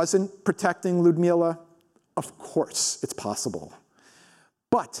Pushinka wasn't protecting Ludmila? Of course it's possible.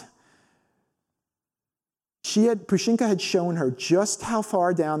 But Pushinka had shown her just how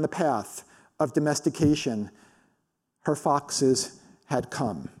far down the path of domestication her foxes had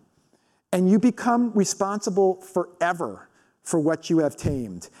come. And you become responsible forever for what you have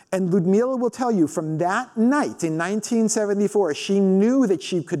tamed. And Ludmila will tell you from that night in 1974, she knew that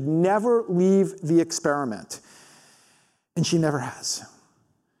she could never leave the experiment. And she never has.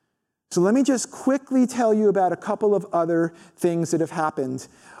 So let me just quickly tell you about a couple of other things that have happened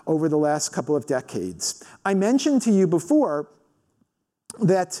over the last couple of decades. I mentioned to you before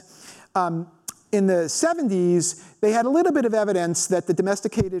that in the 70s, they had a little bit of evidence that the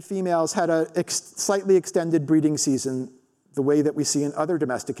domesticated females had a slightly extended breeding season, the way that we see in other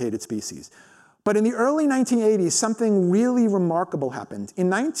domesticated species. But in the early 1980s, something really remarkable happened. In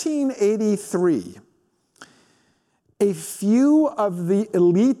 1983, a few of the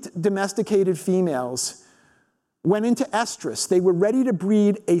elite domesticated females went into estrus. They were ready to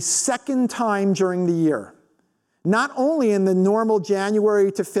breed a second time during the year. Not only in the normal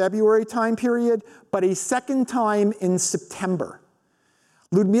January to February time period, but a second time in September.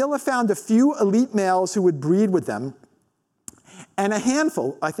 Ludmila found a few elite males who would breed with them, and a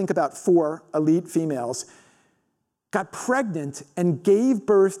handful, I think about 4 elite females, got pregnant and gave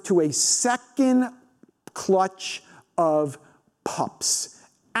birth to a second clutch of pups.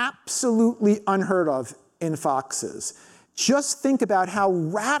 Absolutely unheard of in foxes. Just think about how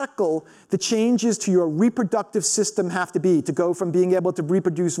radical the changes to your reproductive system have to be to go from being able to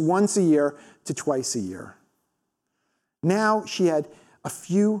reproduce once a year to twice a year. Now she had a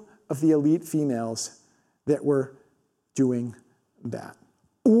few of the elite females that were doing that.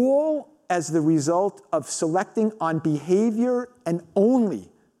 All as the result of selecting on behavior and only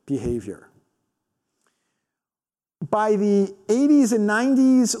behavior. By the 80s and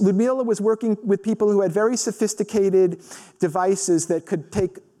 90s, Ludmila was working with people who had very sophisticated devices that could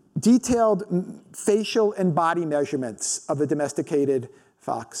take detailed facial and body measurements of the domesticated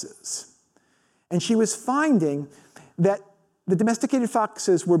foxes. And she was finding that the domesticated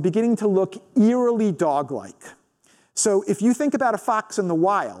foxes were beginning to look eerily dog-like. So if you think about a fox in the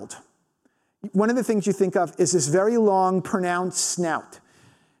wild, one of the things you think of is this very long, pronounced snout.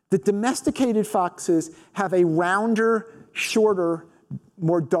 The domesticated foxes have a rounder, shorter,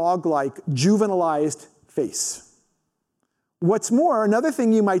 more dog-like, juvenilized face. What's more, another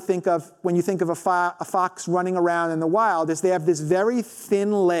thing you might think of when you think of a fox running around in the wild is they have this very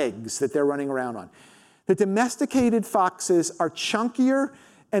thin legs that they're running around on. The domesticated foxes are chunkier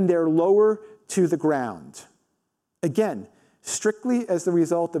and they're lower to the ground. Again, strictly as the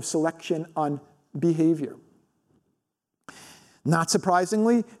result of selection on behavior. Not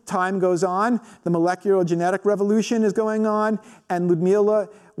surprisingly, time goes on, the molecular genetic revolution is going on, and Ludmila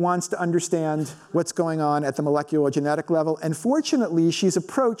wants to understand what's going on at the molecular genetic level. And fortunately, she's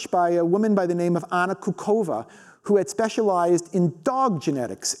approached by a woman by the name of Anna Kukova, who had specialized in dog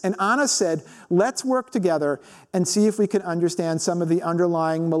genetics. And Anna said, let's work together and see if we can understand some of the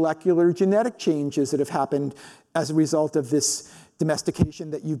underlying molecular genetic changes that have happened as a result of this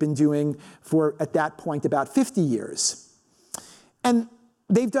domestication that you've been doing for, at that point, about 50 years. And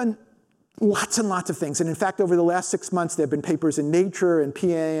they've done lots and lots of things. And in fact, over the last 6 months, there have been papers in Nature and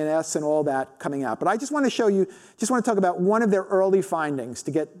PNAS and all that coming out. But I just want to show you, just want to talk about one of their early findings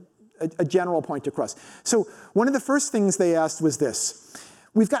to get a general point across. So one of the first things they asked was this.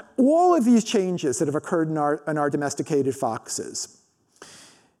 We've got all of these changes that have occurred in our domesticated foxes.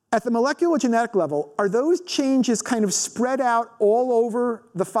 At the molecular genetic level, are those changes kind of spread out all over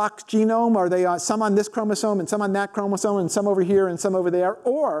the fox genome? Are they some on this chromosome and some on that chromosome and some over here and some over there?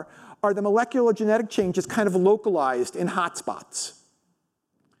 Or are the molecular genetic changes kind of localized in hotspots?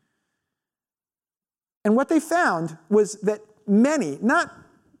 And what they found was that many, not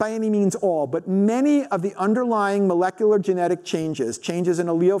by any means all, but many of the underlying molecular genetic changes, changes in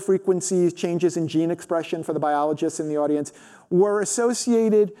allele frequencies, changes in gene expression for the biologists in the audience, were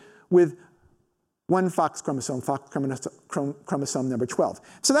associated with one Fox chromosome number 12.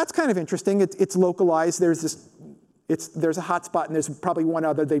 So that's kind of interesting. It's localized. There's a hotspot, and there's probably one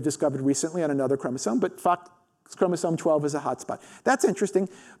other they've discovered recently on another chromosome, but Fox chromosome 12 is a hotspot. That's interesting.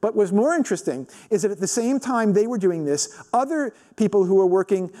 But what's more interesting is that at the same time they were doing this, other people who were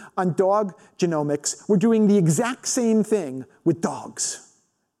working on dog genomics were doing the exact same thing with dogs,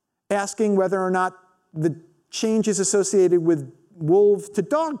 asking whether or not the changes associated with wolf to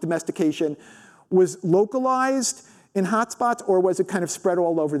dog domestication was localized in hotspots, or was it kind of spread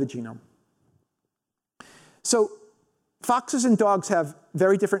all over the genome? So foxes and dogs have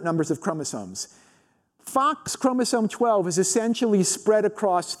very different numbers of chromosomes. Fox chromosome 12 is essentially spread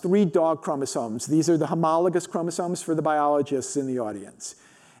across 3 dog chromosomes. These are the homologous chromosomes for the biologists in the audience.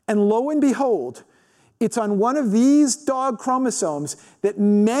 And lo and behold, it's on one of these dog chromosomes that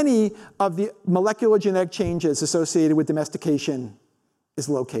many of the molecular genetic changes associated with domestication is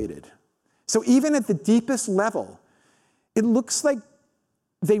located. So even at the deepest level, it looks like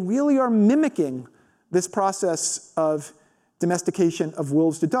they really are mimicking this process of domestication of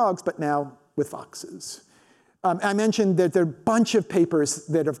wolves to dogs, but now with foxes. I mentioned that there are a bunch of papers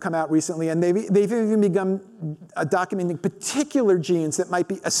that have come out recently, and they've even begun documenting particular genes that might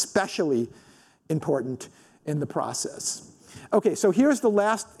be especially important in the process. Okay, so here's the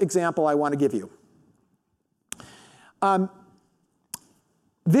last example I want to give you.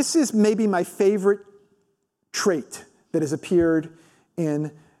 This is maybe my favorite trait that has appeared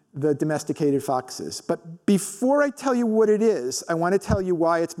in the domesticated foxes. But before I tell you what it is, I want to tell you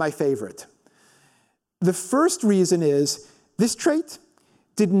why it's my favorite. The first reason is this trait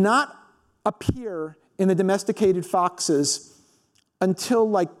did not appear in the domesticated foxes until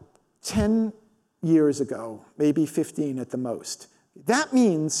like 10 years ago, maybe 15 at the most. That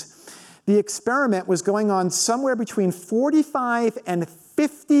means the experiment was going on somewhere between 45 and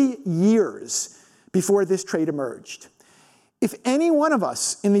 50 years before this trait emerged. If any one of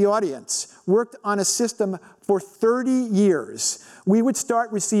us in the audience worked on a system for 30 years, we would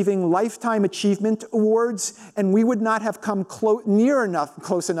start receiving lifetime achievement awards, and we would not have come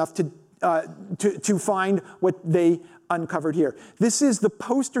close enough to find what they uncovered here. This is the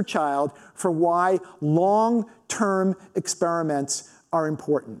poster child for why long-term experiments are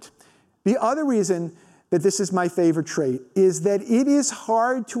important. The other reason that this is my favorite trait is that it is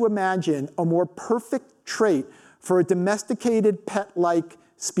hard to imagine a more perfect trait for a domesticated pet-like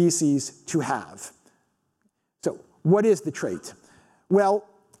species to have. So what is the trait? Well,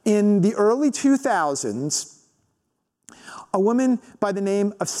 in the early 2000s, a woman by the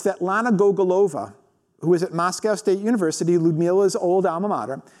name of Svetlana Gogolova, who was at Moscow State University, Ludmila's old alma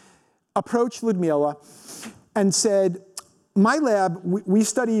mater, approached Ludmila and said, my lab, we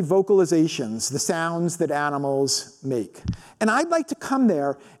study vocalizations, the sounds that animals make. And I'd like to come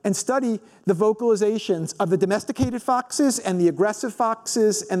there and study the vocalizations of the domesticated foxes and the aggressive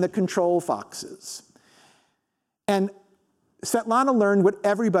foxes and the control foxes. And Svetlana learned what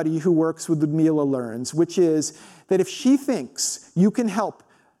everybody who works with Ludmila learns, which is that if she thinks you can help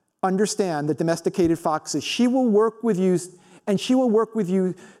understand the domesticated foxes, she will work with you, and she will work with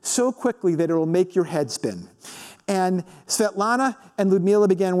you so quickly that it will make your head spin. And Svetlana and Ludmila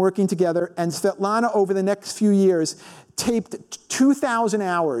began working together, and Svetlana, over the next few years, taped 2,000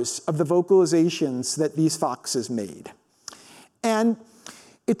 hours of the vocalizations that these foxes made. And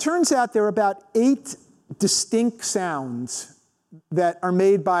it turns out there are about 8 distinct sounds that are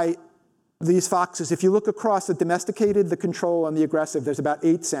made by these foxes. If you look across the domesticated, the control, and the aggressive, there's about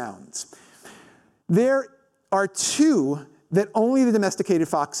 8 sounds. There are 2 that only the domesticated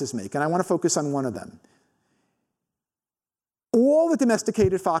foxes make, and I want to focus on one of them. All the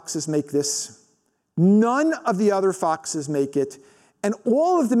domesticated foxes make this. None of the other foxes make it. And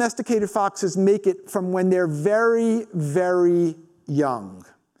all of the domesticated foxes make it from when they're very, very young.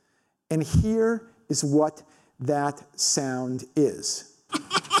 And here is what that sound is.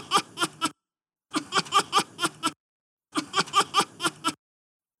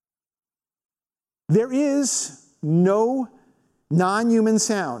 There is no non-human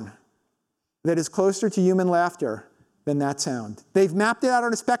sound that is closer to human laughter than that sound. They've mapped it out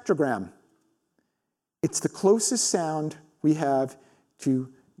on a spectrogram. It's the closest sound we have to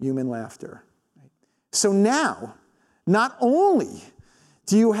human laughter. So now, not only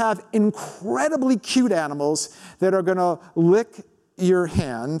do you have incredibly cute animals that are going to lick your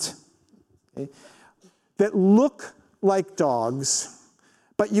hand, okay, that look like dogs,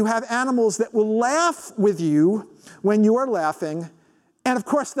 but you have animals that will laugh with you when you are laughing, and of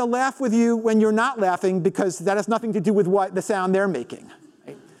course they'll laugh with you when you're not laughing, because that has nothing to do with what the sound they're making.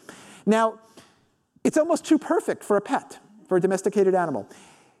 Right? Now, it's almost too perfect for a pet, for a domesticated animal.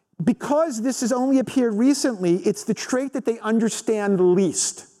 Because this has only appeared recently, it's the trait that they understand the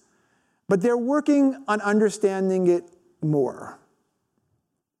least. But they're working on understanding it more.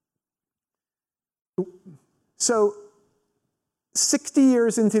 So, 60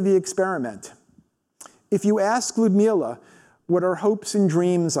 years into the experiment, if you ask Ludmila what her hopes and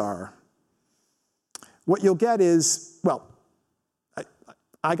dreams are, what you'll get is, well,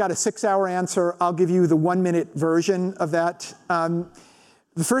 I got a 6-hour answer. I'll give you the 1-minute version of that.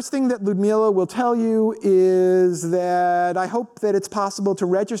 The first thing that Ludmila will tell you is that I hope that it's possible to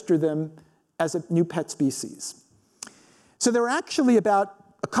register them as a new pet species. So there are actually about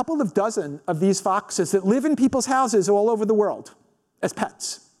a couple of dozen of these foxes that live in people's houses all over the world as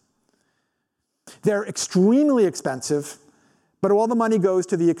pets. They're extremely expensive, but all the money goes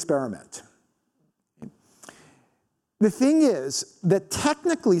to the experiment. The thing is that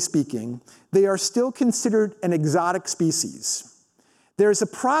technically speaking, they are still considered an exotic species. There's a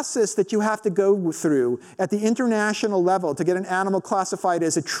process that you have to go through at the international level to get an animal classified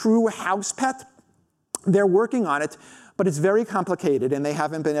as a true house pet. They're working on it, but it's very complicated, and they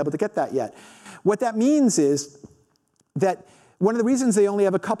haven't been able to get that yet. What that means is that one of the reasons they only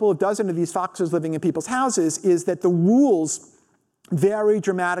have a couple of dozen of these foxes living in people's houses is that the rules vary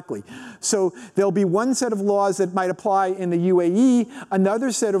dramatically. So there'll be one set of laws that might apply in the UAE,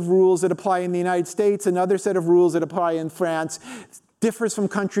 another set of rules that apply in the United States, another set of rules that apply in France. Differs from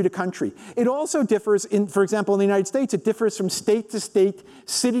country to country. It also differs, for example, in the United States, it differs from state to state,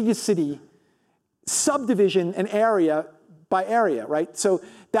 city to city, subdivision and area by area, right? So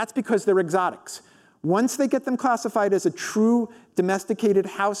that's because they're exotics. Once they get them classified as a true domesticated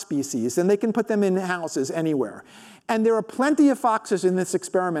house species, then they can put them in houses anywhere. And there are plenty of foxes in this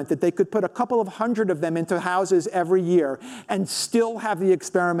experiment that they could put a couple of hundred of them into houses every year and still have the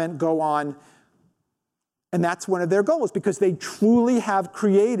experiment go on. And that's one of their goals, because they truly have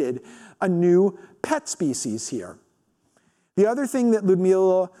created a new pet species here. The other thing that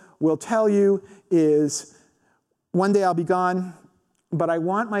Ludmila will tell you is, one day I'll be gone, but I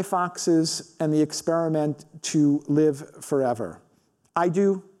want my foxes and the experiment to live forever. I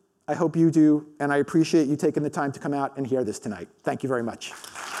do, I hope you do, and I appreciate you taking the time to come out and hear this tonight. Thank you very much.